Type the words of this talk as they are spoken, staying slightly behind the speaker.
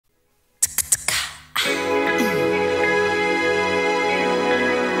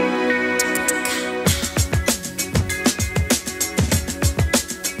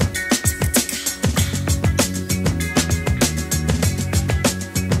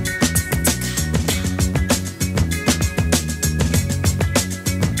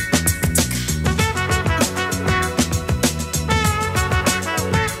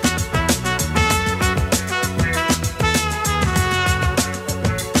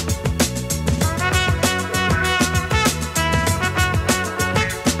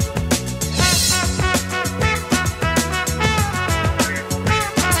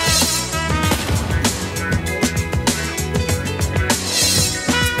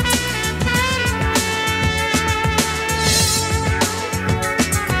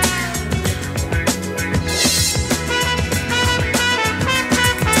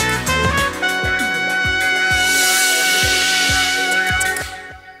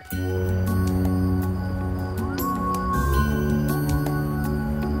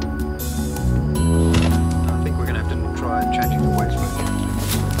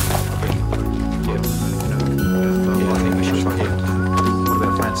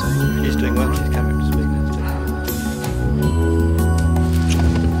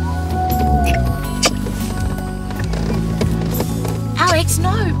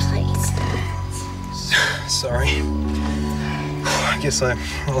guess I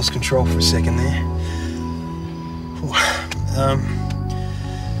lost control for a second there.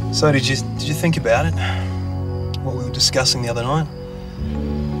 So did you think about it? What we were discussing the other night?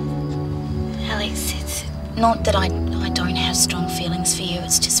 Alex, it's not that I don't have strong feelings for you.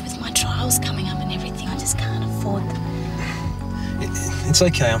 It's just with my trials coming up and everything, I just can't afford them. It's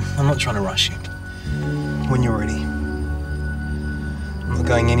okay. I'm not trying to rush you. When you're ready. I'm not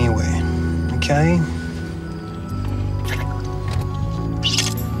going anywhere, okay?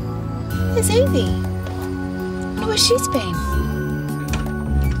 There's Evie. I wonder where she's been.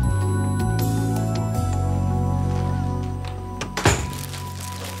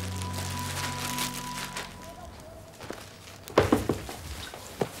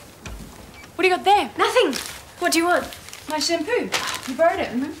 What do you got there? Nothing. What do you want? My shampoo. You borrowed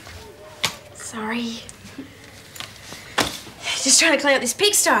it, remember? Sorry. Just trying to clean up this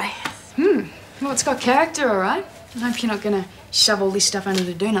pigsty. Well, it's got character, all right. I hope you're not going to shove all this stuff under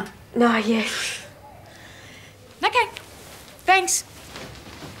the doona. No, yeah. Okay. Thanks.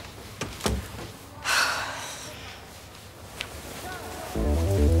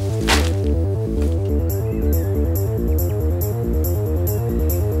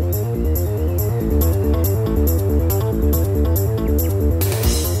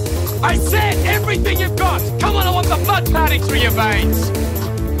 I said everything you've got! Come on, I want the blood pounding through your veins!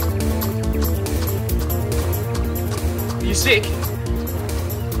 Are you sick?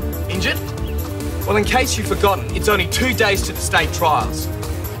 Injured? Well, in case you've forgotten, it's only 2 days to the state trials.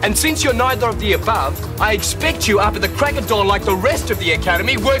 And since you're neither of the above, I expect you up at the crack of dawn like the rest of the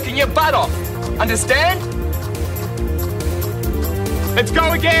academy, working your butt off. Understand? Let's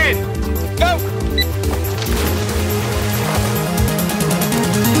go again! Go!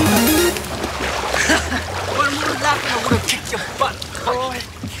 I would have kicked your butt. Oh,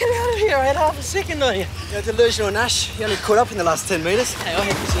 get out of here. I had half a second on you. You're delusional, Nash. You only caught up in the last 10 metres. Hey, I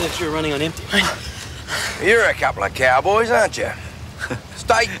had to see that you were running on empty, mate. You're a couple of cowboys, aren't you?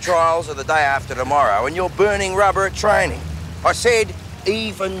 State trials are the day after tomorrow, and you're burning rubber at training. I said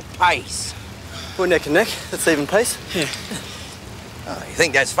even pace. We're neck and neck. That's even pace. Yeah. Oh, you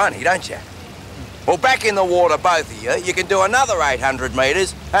think that's funny, don't you? Well, back in the water, both of you. You can do another 800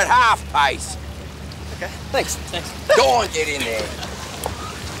 metres at half pace. Okay, thanks. Go on, get in there.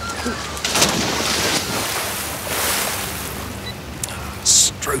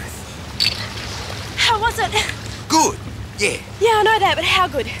 Struth. How was it? Good, yeah. Yeah, I know that, but how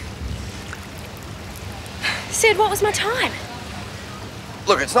good? Sid, what was my time?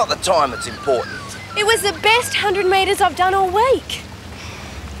 Look, it's not the time that's important. It was the best 100 metres I've done all week.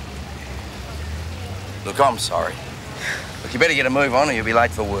 Look, I'm sorry. Look, you better get a move on or you'll be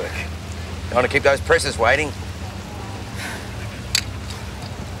late for work. You want to keep those presses waiting?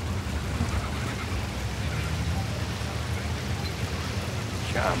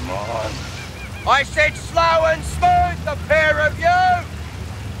 Come on. I said slow and smooth, the pair of you!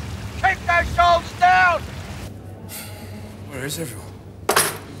 Keep those shoulders down! Where is everyone?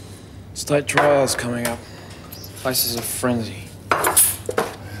 State trials coming up. Place is a frenzy.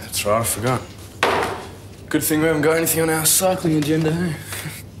 That's right, I forgot. Good thing we haven't got anything on our cycling agenda, eh?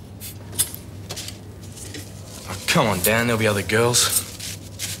 Oh, come on, Dan, there'll be other girls.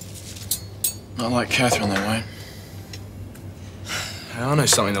 Not like Catherine, they won't. Hey, I know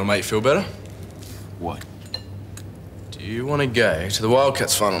something that'll make you feel better. What? Do you want to go to the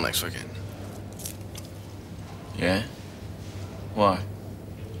Wildcats final next weekend? Yeah? Why?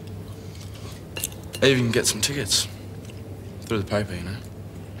 Maybe you can get some tickets. Through the paper, you know.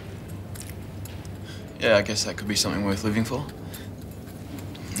 Yeah, I guess that could be something worth living for.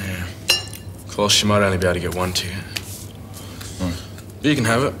 Yeah. Of course, you might only be able to get one ticket. You can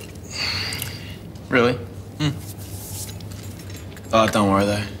have it. Really? Oh, don't worry,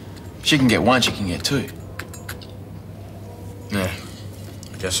 though. If she can get one, she can get two. Yeah,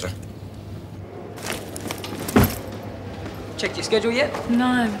 I guess so. Checked your schedule yet?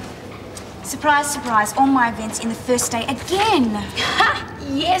 No. Surprise, surprise, all my events in the first day again. Ha!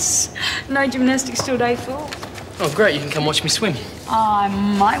 Yes! No gymnastics till day 4. Oh, great. You can come watch me swim. Oh, I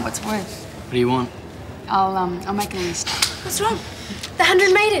might, what's worth. What do you want? I'll make a list. What's wrong? The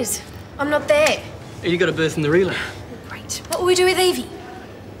 100 metres. I'm not there. You got a berth in the relay. Great. What will we do with Evie?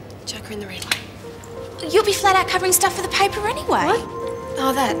 Chuck her in the relay. You'll be flat out covering stuff for the paper anyway. What?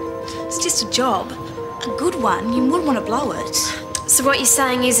 Oh, that. It's just a job. A good one. You wouldn't want to blow it. So what you're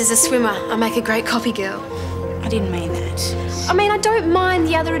saying is, as a swimmer, I make a great copy girl. I didn't mean that. I mean, I don't mind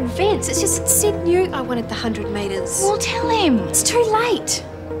the other events. It's just that Sid knew I wanted the 100 metres. Well, tell him. It's too late.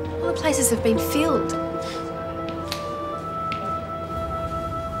 All the places have been filled.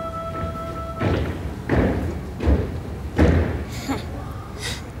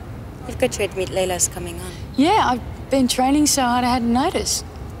 got to admit Layla's coming on. Yeah, I've been training so hard I hadn't noticed.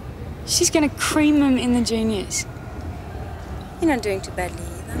 She's going to cream them in the juniors. You're not doing too badly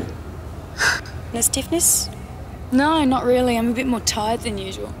either. No stiffness? No, not really. I'm a bit more tired than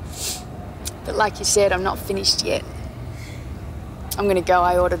usual. But like you said, I'm not finished yet. I'm going to go.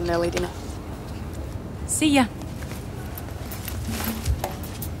 I ordered an early dinner. See ya.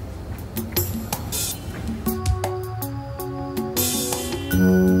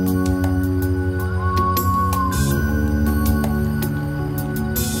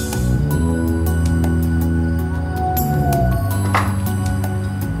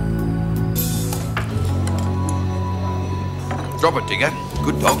 Drop it, Digger.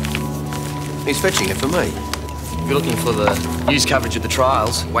 Good dog. He's fetching it for me. If you're looking for the news coverage of the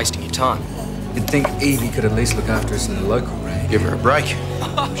trials, you're wasting your time. You'd think Evie could at least look after us in the local raid. Give her a break.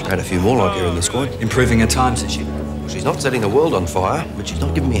 She's had a few more like her in the squad. Improving her times, is she? Well, she's not setting the world on fire, but she's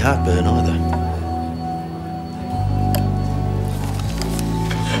not giving me heartburn either.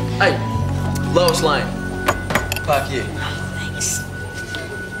 Hey, Lois Lane. Park here. Thanks.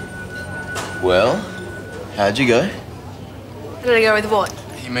 Well, how'd you go? How did I go with what?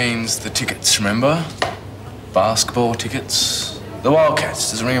 He means the tickets, remember? Basketball tickets. The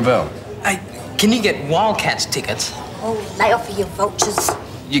Wildcats, does it ring a bell? Hey, can you get Wildcats tickets? Oh, lay off of your vultures.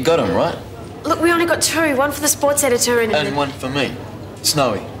 You got them, right? Look, we only got two. One for the sports editor And one for me.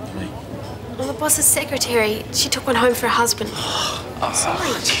 Snowy. Me. Well, the boss's secretary. She took one home for her husband. Sorry.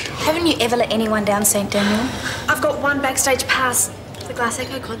 Haven't you ever let anyone down St. Daniel? I've got one backstage pass for the Glass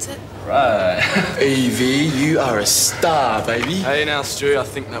Echo concert. Right. Evie, you are a star, baby. Hey now, Stu, I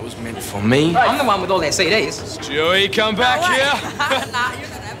think that was meant for me. I'm the one with all their CDs. Stewie, come back here.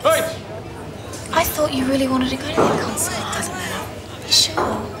 Hey! I thought you really wanted to go to that concert. Doesn't matter. You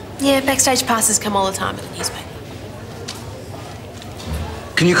sure? Yeah, backstage passes come all the time in the newspaper.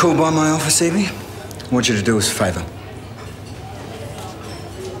 Can you call by my office, Evie? I want you to do us a favour.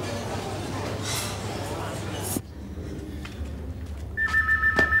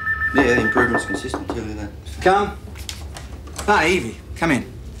 Yeah, the improvement's consistent, tell you that. Come. Ah, Evie, come in.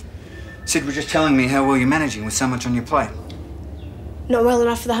 Sid was just telling me how well you're managing with so much on your plate. Not well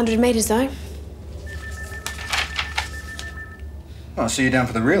enough for the 100 metres, though. Oh, so you're down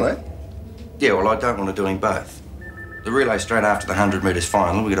for the relay? Yeah, well, I don't want to do them both. The relay straight after the 100 metres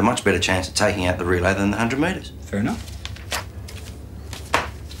final, we've got a much better chance of taking out the relay than the 100 metres. Fair enough.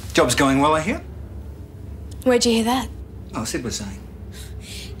 Job's going well, I hear? Where'd you hear that? Oh, Sid was saying.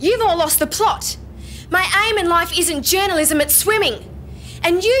 You've all lost the plot. My aim in life isn't journalism, it's swimming.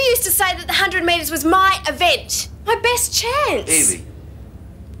 And you used to say that the 100 metres was my event. My best chance. Evie,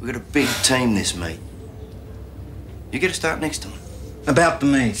 we've got a big team this meet. You get to start next time. About the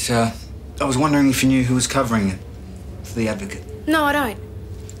meet, I was wondering if you knew who was covering it for the Advocate. No, I don't.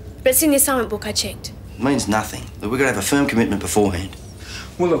 But it's in the assignment book I checked. It means nothing. We've got to have a firm commitment beforehand.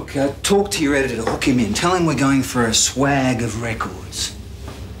 Well, look, talk to your editor, hook him in. Tell him we're going for a swag of records.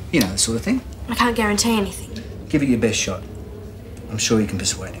 You know, the sort of thing. I can't guarantee anything. Give it your best shot. I'm sure you can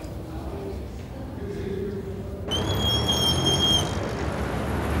persuade him.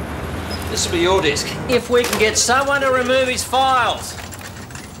 This will be your desk. If we can get someone to remove his files.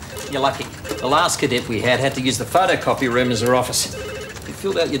 You're lucky. The last cadet we had to use the photocopy room as her office. You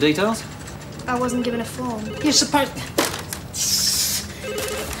filled out your details? I wasn't given a form. You're supposed...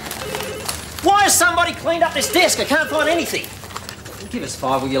 Why has somebody cleaned up this desk? I can't find anything. Give us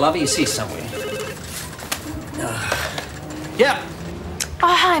 5, will you, lovey? It's here somewhere. Yeah.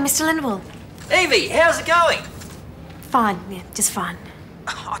 Oh, hi, Mr. Lindwall. Evie, how's it going? Fine, yeah, just fine.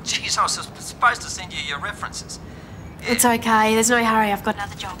 Oh, jeez, I was supposed to send you your references. It's okay, there's no hurry, I've got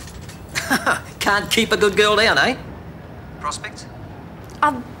another job. Can't keep a good girl down, eh? Prospects?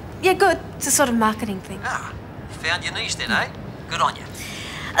 Yeah, good. It's a sort of marketing thing. Ah, found your niche then, eh? Good on you.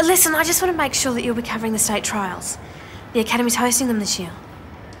 Listen, I just want to make sure that you'll be covering the state trials. The Academy's hosting them this year.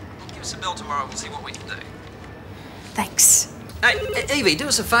 Give us a bell tomorrow, we'll see what we can do. Thanks. Hey, Evie, do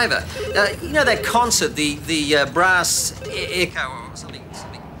us a favour. You know that concert, the Brass Echo or something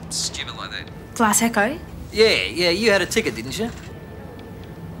stupid like that? Glass Echo? Yeah, you had a ticket, didn't you?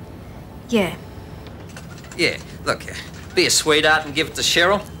 Yeah. Yeah, look, be a sweetheart and give it to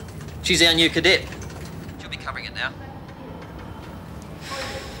Cheryl. She's our new cadet. She'll be covering it now.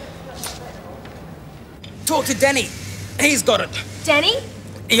 Talk to Danny. He's got it. Danny?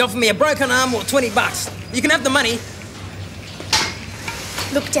 He offered me a broken arm or $20. You can have the money.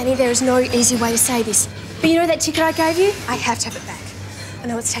 Look, Danny, there is no easy way to say this. But you know that ticket I gave you? I have to have it back. I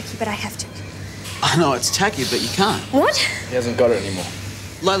know it's tacky, but I have to. I know it's tacky, but you can't. What? He hasn't got it anymore.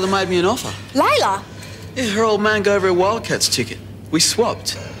 Layla made me an offer. Layla? Yeah, her old man gave her a Wildcats ticket. We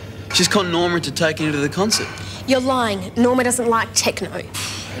swapped. She's conned Norma into taking her to the concert. You're lying. Norma doesn't like techno.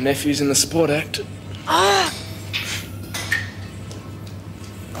 Her nephew's in the sport act. Ah!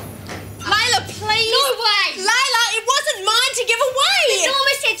 Layla, please! No way! Layla, it wasn't mine to give away!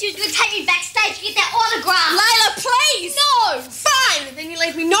 Norma said she was going to take me backstage to get that autograph. Layla, please! No! Fine! Then you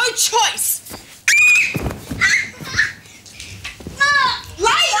leave me no choice.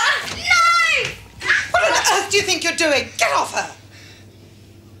 Layla! No! What on earth do you think you're doing? Get off her!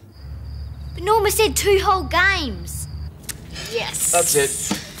 But Norma said 2 whole games. Yes. That's it.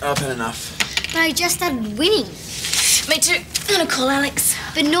 I've had enough. But I just started winning. Me too. I'm gonna call Alex.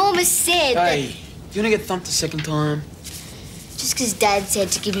 But Norma said Hey, do you want to get thumped a second time? just because Dad said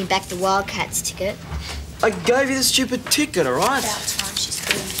to give me back the Wildcats ticket. I gave you the stupid ticket, all right? About time she's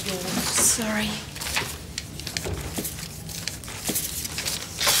getting yours. Sorry.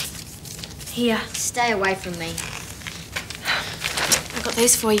 Here. Stay away from me. I got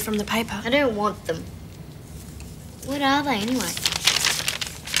these for you from the paper. I don't want them. What are they anyway?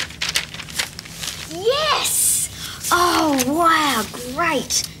 Yes! Oh, wow,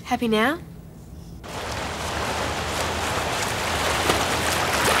 great. Happy now?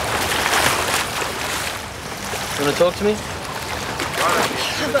 You want to talk to me?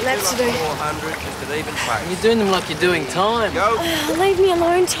 I've got laps to do. 400, just at even pace. You're doing them like you're doing time. Go. Leave me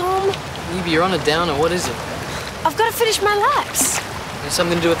alone, Tom. Evie, you're on a downer. What is it? I've got to finish my laps. Has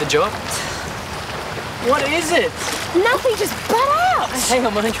something to do with the job? What is it? Nothing, just butt out. Hang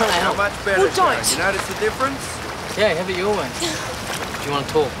on, I'm only trying to How help. much better, Well, don't. Joe? You notice the difference? Yeah, have it your way. Do you want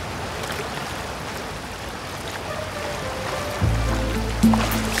to talk?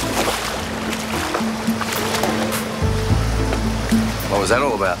 What was that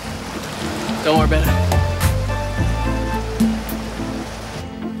all about? Don't worry about it.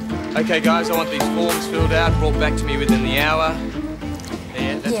 Okay, guys, I want these forms filled out, brought back to me within the hour.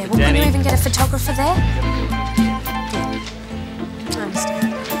 There, that's Yeah, for well, Danny. can you even get a photographer there? Yeah. I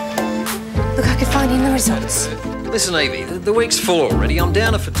understand. Look, I could find in the results. Listen, Evie, the week's full already. I'm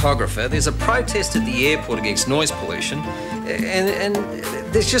down a photographer. There's a protest at the airport against noise pollution, and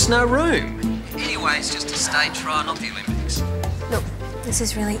there's just no room. Anyway, it's just a state trial, not the Olympics. Look, this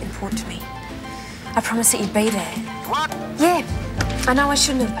is really important to me. I promised that you'd be there. What? Yeah. I know I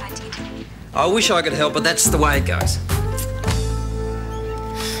shouldn't have, but I did. I wish I could help, but that's the way it goes.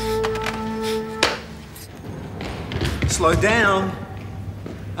 Slow down.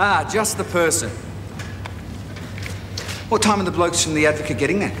 Ah, just the person. What time are the blokes from the Advocate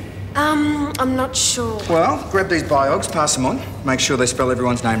getting there? I'm not sure. Well, grab these biogs, pass them on. Make sure they spell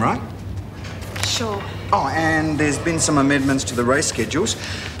everyone's name right. Sure. Oh, and there's been some amendments to the race schedules.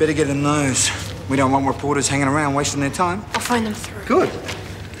 Better get in those. We don't want reporters hanging around wasting their time. I'll phone them through. Good.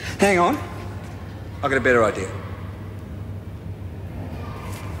 Hang on. I've got a better idea.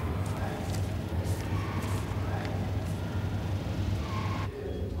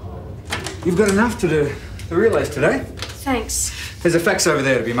 You've got enough to do the relays today. Thanks. There's a fax over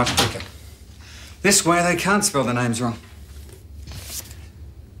there to be much quicker. This way they can't spell the names wrong.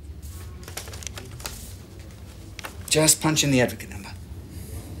 Just punch in the Advocate number.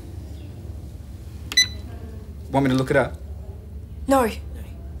 Want me to look it up? No.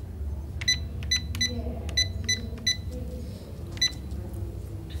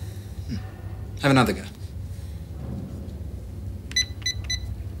 Have another go.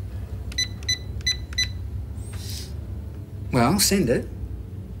 Well, send it.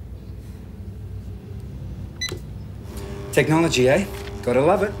 Technology, eh? Gotta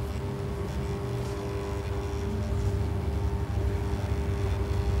love it.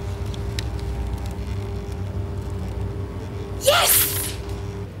 Yes!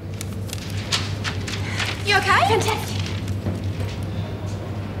 You okay? Fantastic.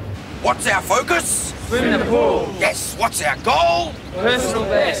 What's our focus? Swim in the pool. Yes. What's our goal? Personal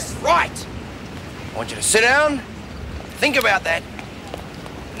best. Right. I want you to sit down. Think about that.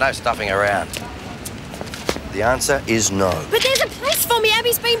 No stuffing around. The answer is no. But there's a place for me.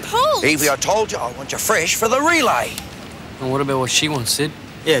 Abby's been pulled. Evie, I told you I want you fresh for the relay. And what about what she wants, Sid?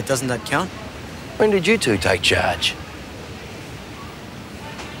 Yeah, doesn't that count? When did you two take charge?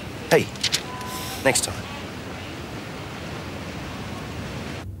 Hey, next time.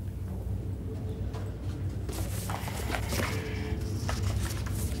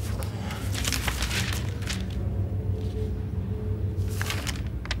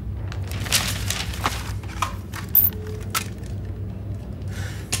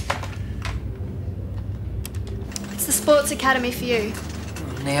 It's the Sports Academy for you.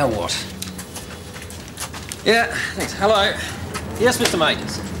 Now what? Yeah, thanks. Hello. Yes, Mr.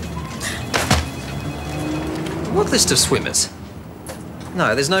 Makers. What list of swimmers?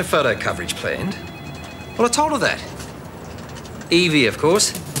 No, there's no photo coverage planned. Well, I told her that. Evie, of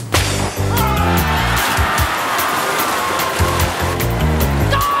course.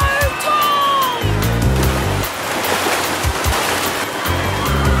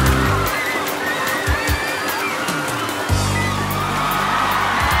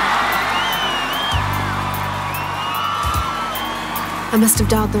 I must have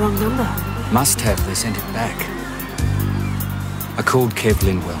dialed the wrong number. Must have. They sent it back. I called Kev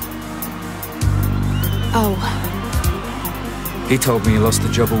Lindwell. Oh. He told me he lost the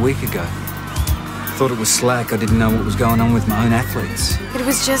job a week ago. Thought it was slack. I didn't know what was going on with my own athletes. It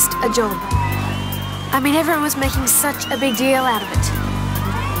was just a job. I mean, everyone was making such a big deal out of it.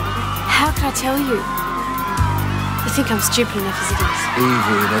 How can I tell you? You think I'm stupid enough as it is.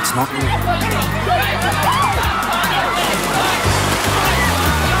 Evie, that's not me.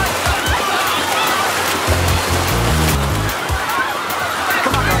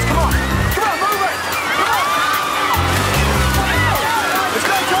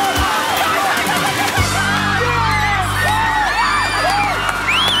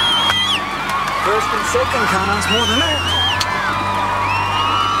 First and second can't ask more than that.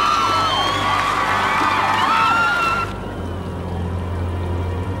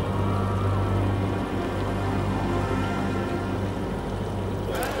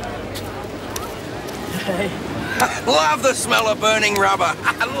 Love the smell of burning rubber.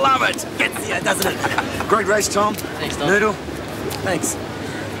 I love it. Gets you, doesn't it? Great race, Tom. Thanks, Tom. Noodle. Thanks.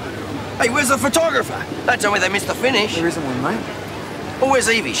 Hey, where's the photographer? They told me they missed the finish. There isn't one, mate. Well, where's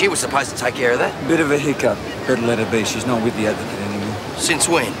Evie? She was supposed to take care of that. Bit of a hiccup. Better let her be. She's not with the Advocate anymore. Since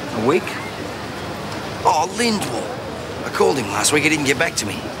when? A week? Oh, Lindwall. I called him last week. He didn't get back to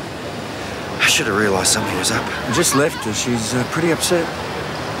me. I should have realised something was up. I just left her. She's pretty upset.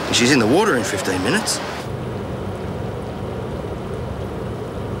 And she's in the water in 15 minutes.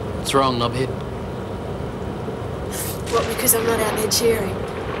 What's wrong, knobhead? What, because I'm not out there cheering?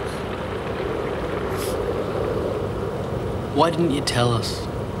 Why didn't you tell us?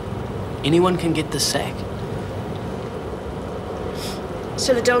 Anyone can get the sack.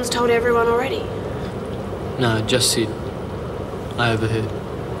 So the Don's told everyone already? No, just Sid. I overheard.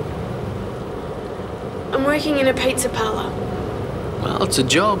 I'm working in a pizza parlour. Well, it's a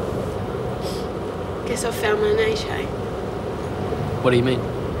job. Guess I found my niche, eh? What do you mean?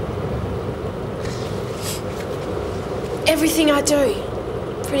 Everything I do.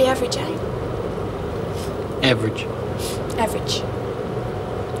 Pretty average, eh? Average. Average.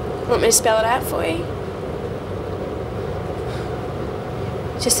 Want me to spell it out for you?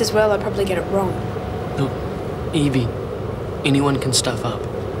 Just as well, I'd probably get it wrong. Look, Evie, anyone can stuff up.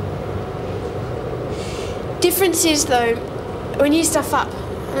 Difference is, though, when you stuff up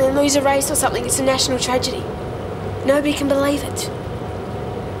and then lose a race or something, it's a national tragedy. Nobody can believe it.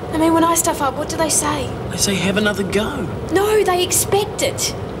 I mean, when I stuff up, what do they say? They say have another go. No, they expect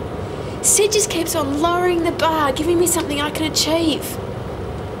it. Sid just keeps on lowering the bar, giving me something I can achieve.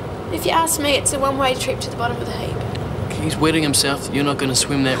 If you ask me, it's a one-way trip to the bottom of the heap. He's wetting himself that you're not going to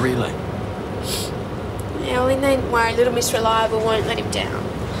swim that relay. Yeah, well, then don't worry, little Miss Reliable won't let him down.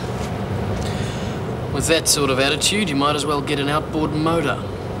 With that sort of attitude, you might as well get an outboard motor.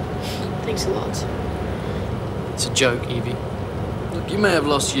 Thanks a lot. It's a joke, Evie. Look, you may have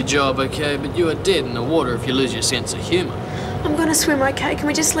lost your job, okay, but you are dead in the water if you lose your sense of humour. I'm gonna swim, okay? Can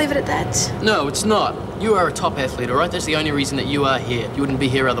we just leave it at that? No, it's not. You are a top athlete, all right? That's the only reason that you are here. You wouldn't be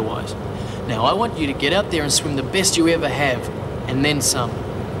here otherwise. Now, I want you to get out there and swim the best you ever have, and then some.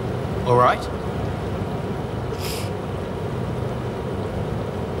 All right?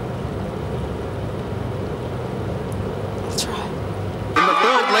 I'll try. In the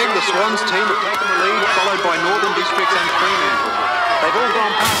third leg, the Swans team have taken the lead, followed by Northern Districts and Fremantle. They've all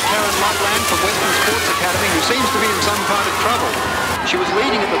gone past Karen Lutland from Western Sports Academy, who seems to be in some kind of trouble. She was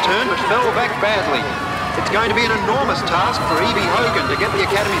leading at the turn, but fell back badly. It's going to be an enormous task for Evie Hogan to get the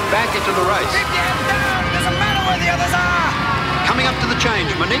Academy back into the race. Keep your head down! It doesn't matter where the others are! Coming up to the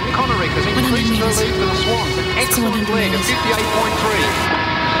change, Monique Connery has increased her lead for the Swans. An excellent leg of 58.3.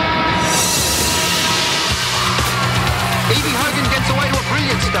 Evie Hogan gets away to a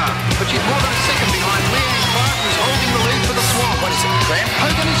brilliant start, but she's more than a second behind Leanne Clark, who's holding the lead for the Swans. What is it, cramp?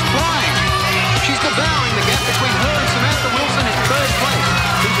 Hogan is flying. She's devouring the gap between her and Samantha Wilson in third place,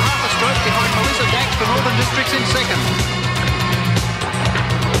 who's half a stroke behind Melissa Dax for Northern Districts in second.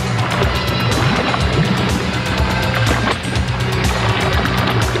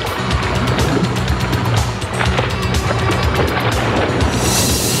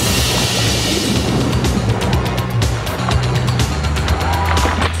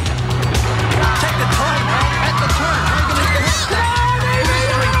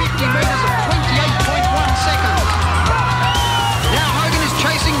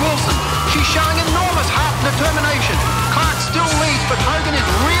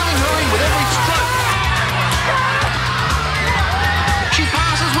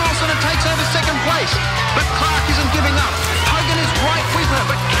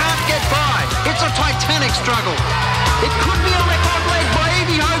 big struggle. It could be a record leg by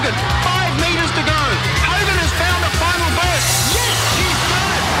Evie Hogan. 5 metres to go. Hogan has found a final burst. Yes, she's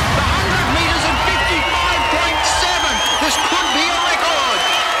done it. The 100 metres in 55.7. This could be a record.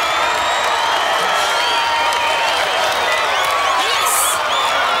 Yes!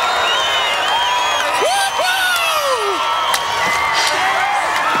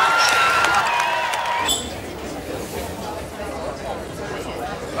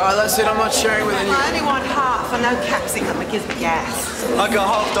 Oh, that's it. I'm not sharing with anyone. I only want half. I know capsicum. It gives me gas. I got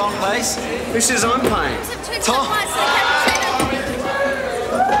half Don, please. Who says I'm paying? Tom.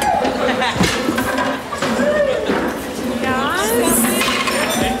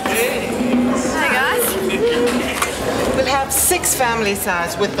 We'll have 6 family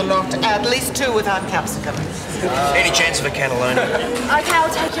size with the lot, at least 2 without capsicum. Any chance of a cannelloni? Okay,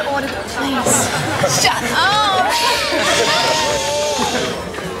 I'll take your order, please. Shut up!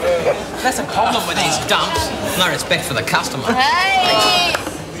 That's a problem with these dumps. No respect for the customer. Hey!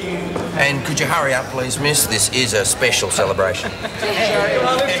 And could you hurry up, please, miss? This is a special celebration.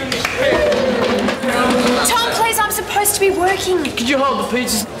 Tom, please, I'm supposed to be working. Could you hold the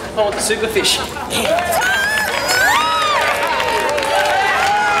pizzas? I want the superfish.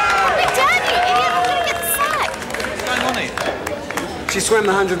 She swam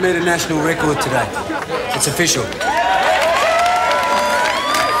the 100-metre national record today. It's official.